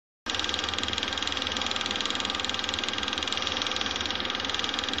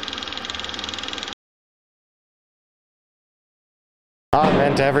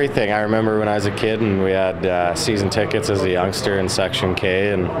meant everything. I remember when I was a kid and we had season tickets as a youngster in Section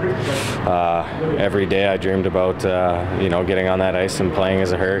K, and every day I dreamed about getting on that ice and playing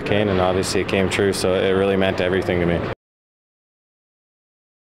as a Hurricane, and obviously it came true, so it really meant everything to me.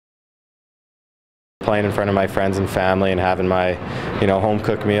 Playing in front of my friends and family and having my home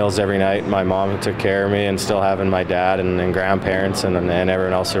cooked meals every night, my mom who took care of me, and still having my dad and grandparents and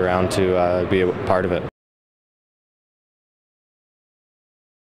everyone else around to be a part of it.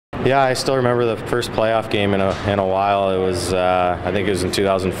 Yeah, I still remember the first playoff game in a while. It was, I think it was in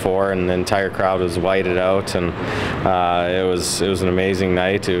 2004, and the entire crowd was whited out, and it was an amazing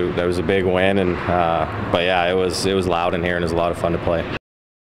night. That was a big win, and but yeah, it was loud in here, and it was a lot of fun to play.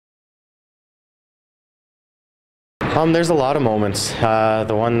 There's a lot of moments.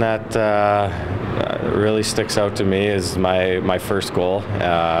 The one that really sticks out to me is my first goal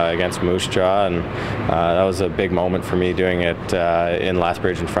against Moose Jaw, and that was a big moment for me, doing it in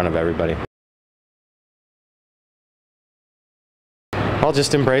Lethbridge in front of everybody. I'll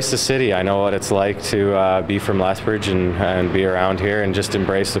just embrace the city. I know what it's like to be from Lethbridge and be around here, and just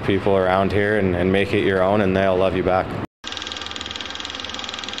embrace the people around here and make it your own, and they'll love you back.